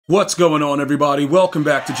What's going on, everybody? Welcome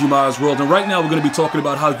back to GmiasWorld, and right now we're going to be talking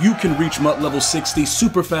about how you can reach MUT level 60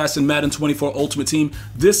 super fast in Madden 24 Ultimate Team.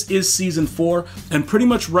 This is Season 4, and pretty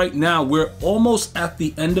much right now we're almost at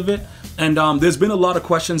the end of it, and there's been a lot of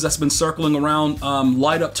questions that's been circling around,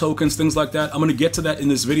 light up tokens, things like that. I'm going to get to that in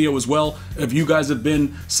this video as well. If you guys have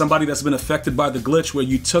been somebody that's been affected by the glitch where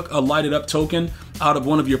you took a lighted up token out of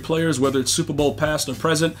one of your players, whether it's Super Bowl past or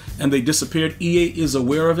present, and they disappeared, EA is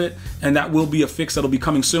aware of it, and that will be a fix that'll be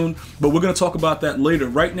coming soon. But we're going to talk about that later.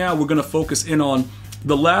 Right now, we're going to focus in on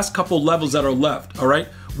the last couple levels that are left, all right?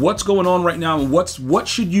 What's going on right now, and what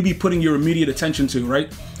should you be putting your immediate attention to,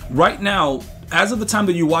 right? Right now, as of the time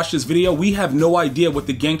that you watch this video, we have no idea what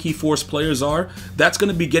the Genki Force players are. That's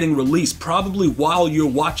going to be getting released probably while you're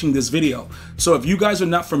watching this video. So if you guys are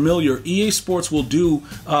not familiar, EA Sports will do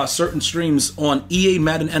certain streams on EA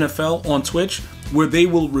Madden NFL on Twitch where they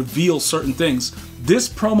will reveal certain things. This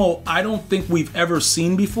promo, I don't think we've ever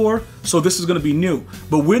seen before, so this is going to be new.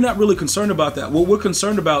 But we're not really concerned about that. What we're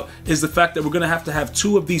concerned about is the fact that we're going to have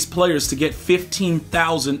two of these players to get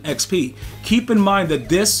 15,000 XP. Keep in mind that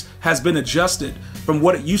this has been adjusted from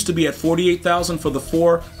what it used to be at 48,000 for the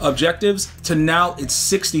 4 objectives to now it's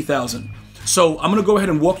 60,000. So I'm going to go ahead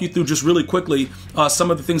and walk you through just really quickly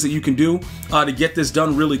some of the things that you can do to get this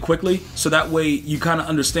done really quickly, so that way you kind of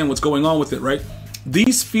understand what's going on with it, right?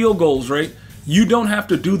 These field goals, right? You don't have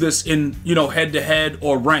to do this in, head-to-head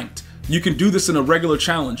or ranked. You can do this in a regular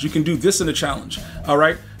challenge. You can do this in a challenge, all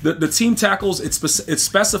right? The team tackles, it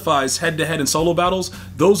specifies head-to-head and solo battles.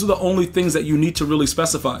 Those are the only things that you need to really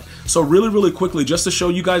specify. So really quickly, just to show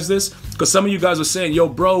you guys this, because some of you guys are saying, yo,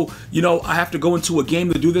 bro, I have to go into a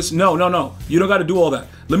game to do this. No. You don't got to do all that.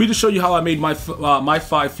 Let me just show you how I made my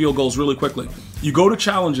 5 field goals really quickly. You go to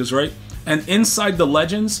challenges, right? And inside the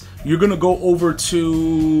legends, you're going to go over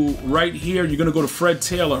to right here. You're going to go to Fred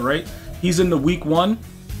Taylor, right? He's in the week 1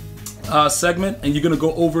 segment, and you're going to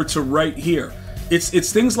go over to right here.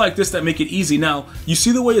 It's things like this that make it easy. Now, you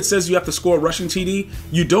see the way it says you have to score a rushing TD?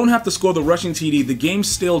 You don't have to score the rushing TD. The game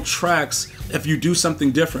still tracks if you do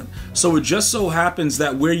something different. So it just so happens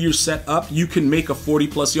that where you're set up, you can make a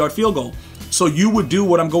 40+ yard field goal. So you would do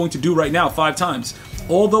what I'm going to do right now 5 times.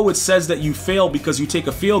 Although it says that you fail because you take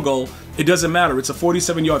a field goal, it doesn't matter. It's a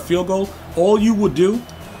 47-yard field goal. All you would do,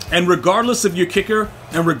 and regardless of your kicker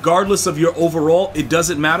and regardless of your overall, it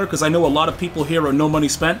doesn't matter, because I know a lot of people here are no money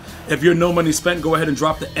spent. If you're no money spent, go ahead and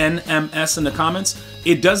drop the NMS in the comments.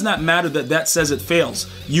 It does not matter that says it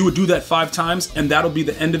fails. You would do that 5 times, and that'll be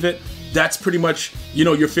the end of it. That's pretty much,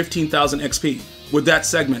 your 15,000 XP with that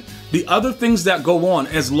segment. The other things that go on,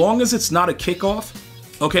 as long as it's not a kickoff,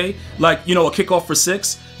 okay, like, a kickoff for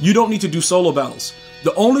 6, you don't need to do solo battles.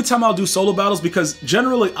 The only time I'll do solo battles, because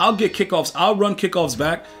generally I'll get kickoffs, I'll run kickoffs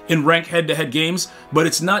back in ranked head-to-head games, but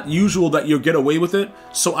it's not usual that you'll get away with it.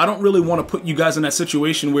 So I don't really want to put you guys in that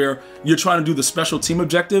situation where you're trying to do the special team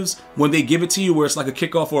objectives when they give it to you, where it's like a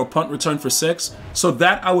kickoff or a punt return for 6. So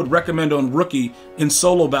that I would recommend on rookie in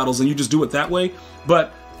solo battles, and you just do it that way.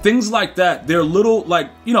 But things like that, they're little, like,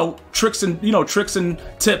 tricks and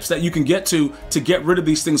tips that you can get to get rid of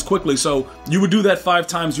these things quickly. So you would do that 5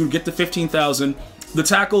 times, you would get to 15,000. The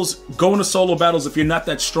tackles, go into solo battles if you're not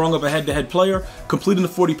that strong of a head-to-head player, completing the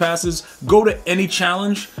 40 passes. Go to any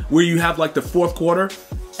challenge where you have like the 4th quarter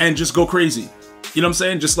and just go crazy. You know what I'm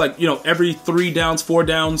saying? Just like, every 3 downs, 4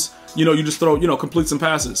 downs, you just throw, complete some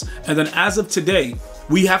passes. And then as of today,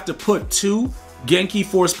 we have to put 2 Genki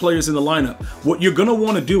Force players in the lineup. What you're going to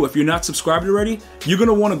want to do, if you're not subscribed already, you're going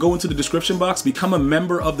to want to go into the description box, become a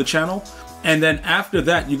member of the channel, and then after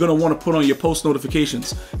that, you're going to want to put on your post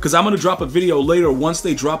notifications, because I'm going to drop a video later once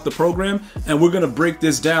they drop the program, and we're going to break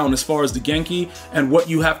this down as far as the Genki and what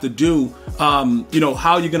you have to do,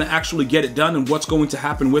 how you're going to actually get it done and what's going to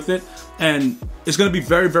happen with it. And it's going to be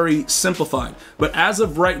very simplified. But as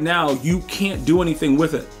of right now, you can't do anything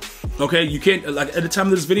with it. Okay, you can't, like, at the time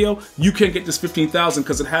of this video, you can't get this 15,000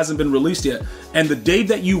 because it hasn't been released yet. And the day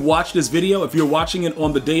that you watch this video, if you're watching it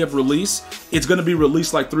on the day of release, it's going to be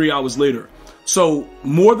released like 3 hours later. So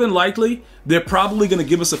more than likely, they're probably going to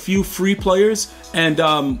give us a few free players, and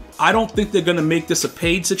I don't think they're going to make this a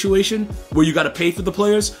paid situation where you got to pay for the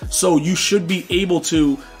players. So you should be able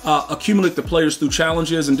to accumulate the players through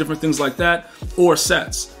challenges and different things like that, or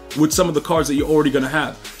sets with some of the cards that you're already going to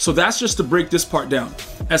have. So that's just to break this part down.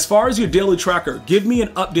 As far as your daily tracker, give me an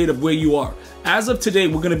update of where you are. As of today,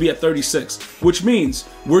 we're going to be at 36, which means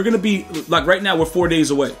we're going to be, like, right now, we're 4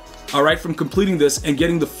 days away, all right, from completing this and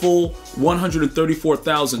getting the full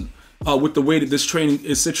 134,000 with the way that this training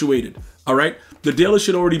is situated, all right? the daily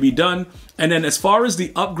should already be done. And then as far as the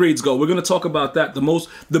upgrades go, we're going to talk about that.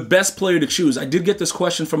 The best player to choose. I did get this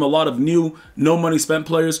question from a lot of new no money spent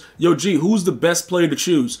players. Yo, G, who's the best player to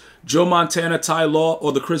choose? Joe Montana, Ty Law,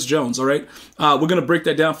 or the Chris Jones, all right? We're going to break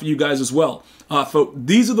that down for you guys as well.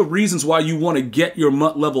 These are the reasons why you want to get your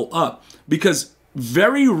MUT level up, because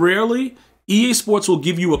very rarely EA Sports will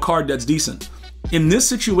give you a card that's decent. In this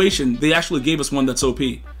situation, they actually gave us one that's OP.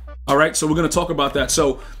 All right, so we're going to talk about that.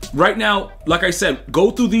 So right now, like I said,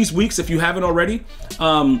 go through these weeks if you haven't already. You're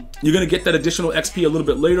going to get that additional XP a little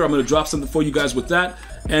bit later. I'm going to drop something for you guys with that.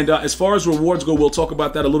 And as far as rewards go, we'll talk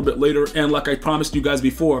about that a little bit later. And like I promised you guys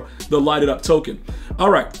before, the lighted up token. All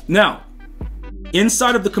right, now,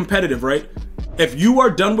 inside of the competitive, right? If you are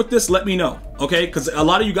done with this, let me know, okay? Because a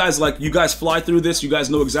lot of you guys fly through this. You guys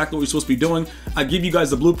know exactly what you're supposed to be doing. I give you guys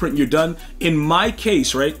the blueprint and you're done. In my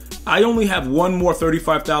case, right, I only have one more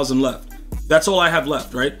 35,000 left. That's all I have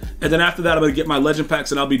left, right? And then after that, I'm going to get my legend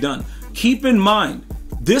packs and I'll be done. Keep in mind,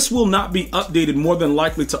 this will not be updated more than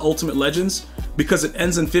likely to Ultimate Legends because it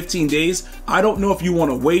ends in 15 days. I don't know if you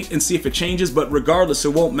want to wait and see if it changes, but regardless, it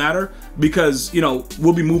won't matter because, you know,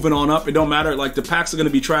 we'll be moving on up. It don't matter. Like, the packs are going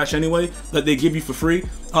to be trash anyway that they give you for free.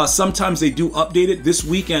 Sometimes they do update it. This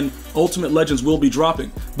weekend, Ultimate Legends will be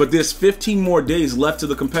dropping, but there's 15 more days left to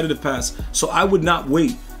the competitive pass, so I would not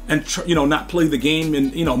wait and not play the game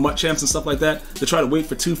and MUT champs and stuff like that to try to wait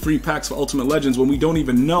for 2 free packs for Ultimate Legends when we don't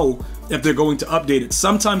even know if they're going to update it.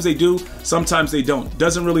 Sometimes they do, sometimes they don't.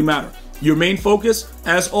 Doesn't really matter. Your main focus,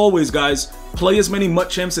 as always, guys, play as many MUT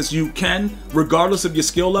champs as you can, regardless of your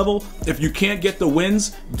skill level. If you can't get the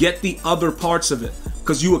wins, get the other parts of it,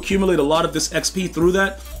 because you accumulate a lot of this XP through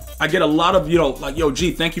that. I get a lot of, like, yo,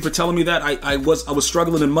 G, thank you for telling me that. I was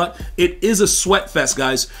struggling in MUT. It is a sweat fest,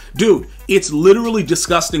 guys. Dude, it's literally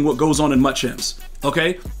disgusting what goes on in MUT champs.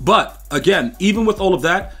 Okay, but again, even with all of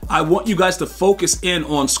that, I want you guys to focus in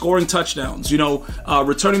on scoring touchdowns,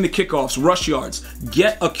 returning the kickoffs, rush yards,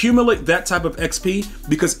 accumulate that type of XP,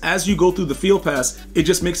 because as you go through the field pass, it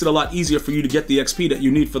just makes it a lot easier for you to get the XP that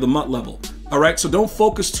you need for the MUT level. All right, so don't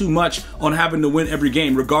focus too much on having to win every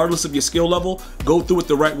game, regardless of your skill level. Go through it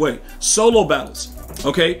the right way. Solo battles.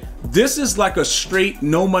 Okay, this is like a straight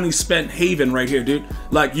no money spent haven right here, dude.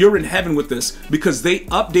 Like, you're in heaven with this because they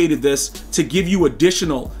updated this to give you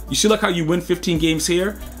additional. You see, like how you win 15 games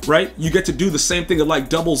here, right? You get to do the same thing. It like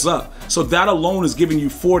doubles up. So that alone is giving you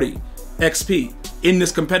 40 XP in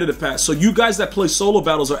this competitive pass. So you guys that play solo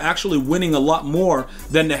battles are actually winning a lot more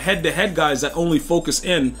than the head-to-head guys that only focus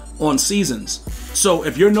in on seasons. So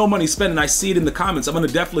if you're no money spent, and I see it in the comments, I'm going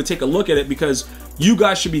to definitely take a look at it because you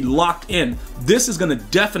guys should be locked in. This is going to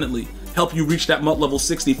definitely help you reach that MUT level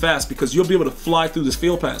 60 fast because you'll be able to fly through this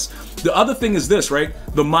field pass. The other thing is this, right?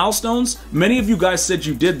 The milestones, many of you guys said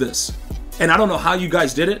you did this. And I don't know how you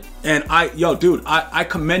guys did it. And I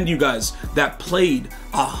commend you guys that played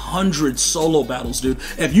 100 solo battles, dude.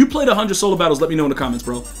 If you played 100 solo battles, let me know in the comments,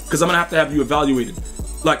 bro. Because I'm going to have you evaluated.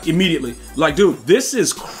 Like, immediately. Like, dude, this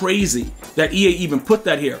is crazy that EA even put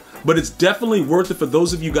that here. But it's definitely worth it for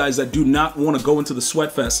those of you guys that do not want to go into the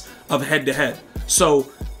sweat fest of head-to-head.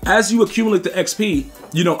 So, as you accumulate the XP,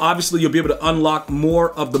 obviously you'll be able to unlock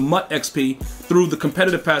more of the MUT XP through the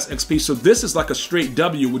competitive pass XP. So this is like a straight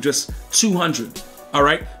W with just 200. All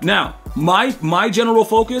right. Now, my general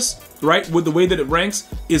focus, right, with the way that it ranks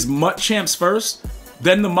is MUT champs first,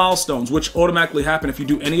 then the milestones, which automatically happen if you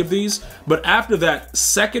do any of these. But after that,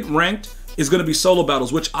 second ranked is going to be solo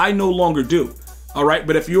battles, which I no longer do. All right.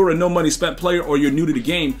 But if you're a no money spent player or you're new to the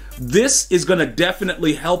game, this is going to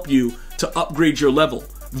definitely help you to upgrade your level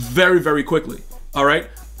very, very quickly. All right.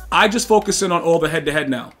 I just focus in on all the head-to-head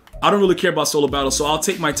now. I don't really care about solo battles, so I'll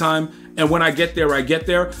take my time. And when I get there, I get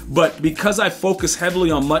there. But because I focus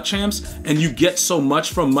heavily on MUT champs and you get so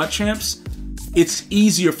much from MUT champs, it's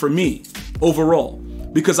easier for me overall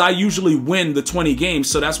because I usually win the 20 games.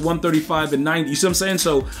 So that's 135 and 90. You see what I'm saying?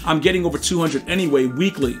 So I'm getting over 200 anyway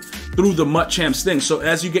weekly through the MUT champs thing. So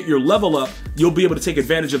as you get your level up, you'll be able to take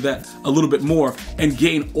advantage of that a little bit more and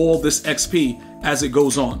gain all this XP as it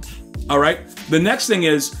goes on. All right. The next thing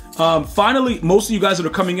is, finally, most of you guys that are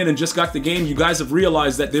coming in and just got the game, you guys have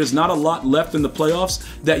realized that there's not a lot left in the playoffs,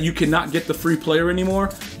 that you cannot get the free player anymore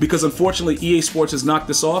because unfortunately EA Sports has knocked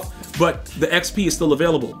this off, but the XP is still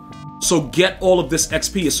available. So get all of this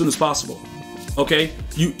XP as soon as possible. Okay,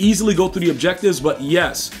 you easily go through the objectives, but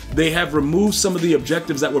yes, they have removed some of the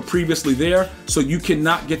objectives that were previously there, so you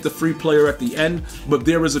cannot get the free player at the end, but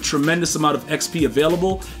there is a tremendous amount of XP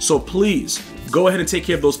available, so please go ahead and take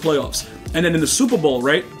care of those playoffs. And then in the Super Bowl,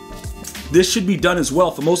 right, this should be done as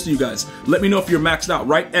well for most of you guys. Let me know if you're maxed out.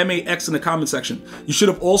 Write MAX in the comment section. You should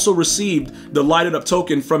have also received the lighted up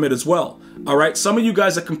token from it as well. All right, some of you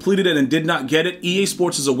guys that completed it and did not get it, EA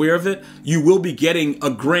Sports is aware of it. You will be getting a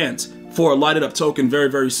grant for a lighted up token very,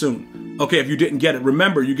 very soon. Okay, if you didn't get it,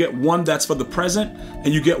 remember you get one that's for the present and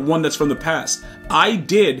you get one that's from the past. I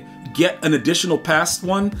did get an additional past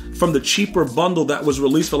one from the cheaper bundle that was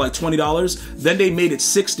released for like $20. Then they made it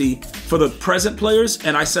 $60 for the present players,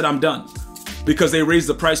 and I said I'm done because they raised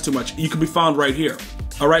the price too much. You can be found right here.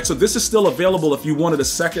 All right, so this is still available if you wanted a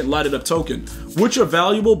second lighted up token, which are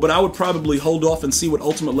valuable, but I would probably hold off and see what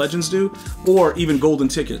Ultimate Legends do, or even golden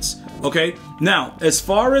tickets. Okay, now as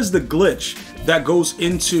far as the glitch that goes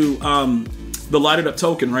into the lighted up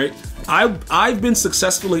token, right? I've been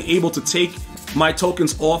successfully able to take my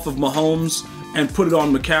tokens off of Mahomes and put it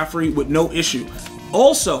on McCaffrey with no issue.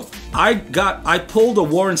 Also, I pulled a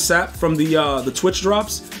Warren Sapp from the Twitch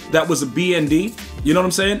drops that was a BND. You know what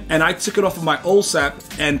I'm saying? And I took it off of my old SAP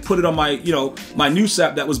and put it on my, my new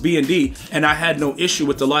SAP that was BND, and I had no issue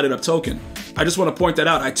with the lighted up token. I just want to point that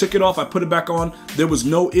out. I took it off, I put it back on. There was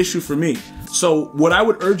no issue for me. So what I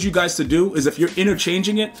would urge you guys to do is if you're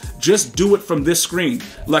interchanging it, just do it from this screen.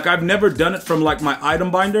 Like I've never done it from like my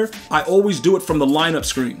item binder. I always do it from the lineup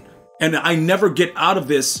screen. And I never get out of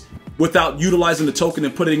this without utilizing the token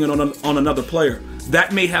and putting it on another player.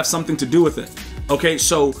 That may have something to do with it. Okay,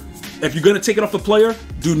 so if you're gonna take it off the player,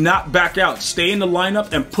 do not back out. Stay in the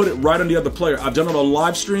lineup and put it right on the other player. I've done it on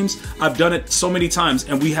live streams. I've done it so many times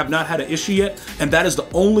and we have not had an issue yet. And that is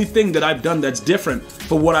the only thing that I've done that's different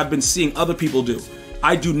for what I've been seeing other people do.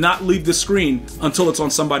 I do not leave the screen until it's on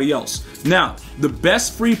somebody else. Now, the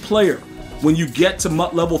best free player when you get to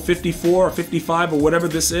MUT level 54 or 55 or whatever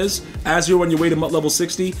this is, as you're on your way to MUT level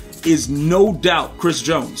 60, is no doubt Chris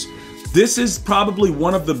Jones. This is probably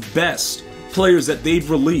one of the best players that they've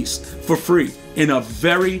released for free in a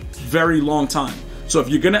very, very long time. So if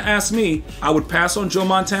you're gonna ask me, I would pass on Joe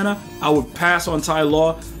Montana, I would pass on Ty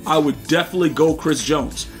Law, I would definitely go Chris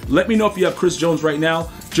Jones. Let me know if you have Chris Jones right now.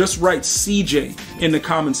 Just write CJ in the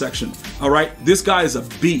comment section. All right, this guy is a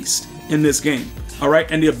beast in this game. All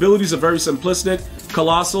right, and the abilities are very simplistic.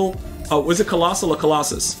 Colossal, was it Colossal or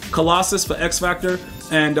Colossus? Colossus for X Factor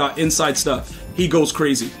and inside stuff. He goes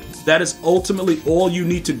crazy. That is ultimately all you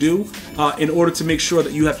need to do in order to make sure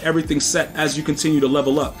that you have everything set as you continue to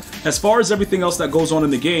level up. As far as everything else that goes on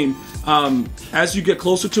in the game, as you get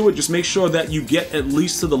closer to it, just make sure that you get at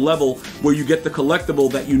least to the level where you get the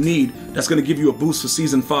collectible that you need that's going to give you a boost for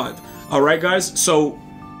Season 5. All right, guys? So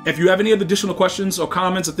if you have any other additional questions or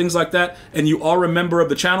comments or things like that, and you are a member of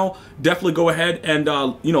the channel, definitely go ahead and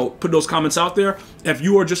put those comments out there. If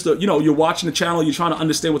you are just you're watching the channel, you're trying to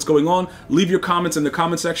understand what's going on, leave your comments in the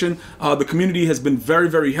comment section. The community has been very,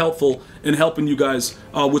 very helpful in helping you guys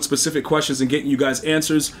with specific questions and getting you guys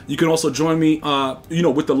answers. You can also join me,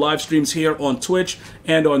 with the live streams here on Twitch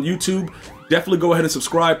and on YouTube. Definitely go ahead and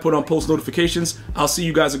subscribe, put on post notifications. I'll see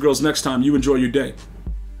you guys and girls next time. You enjoy your day.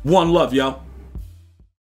 One love, y'all.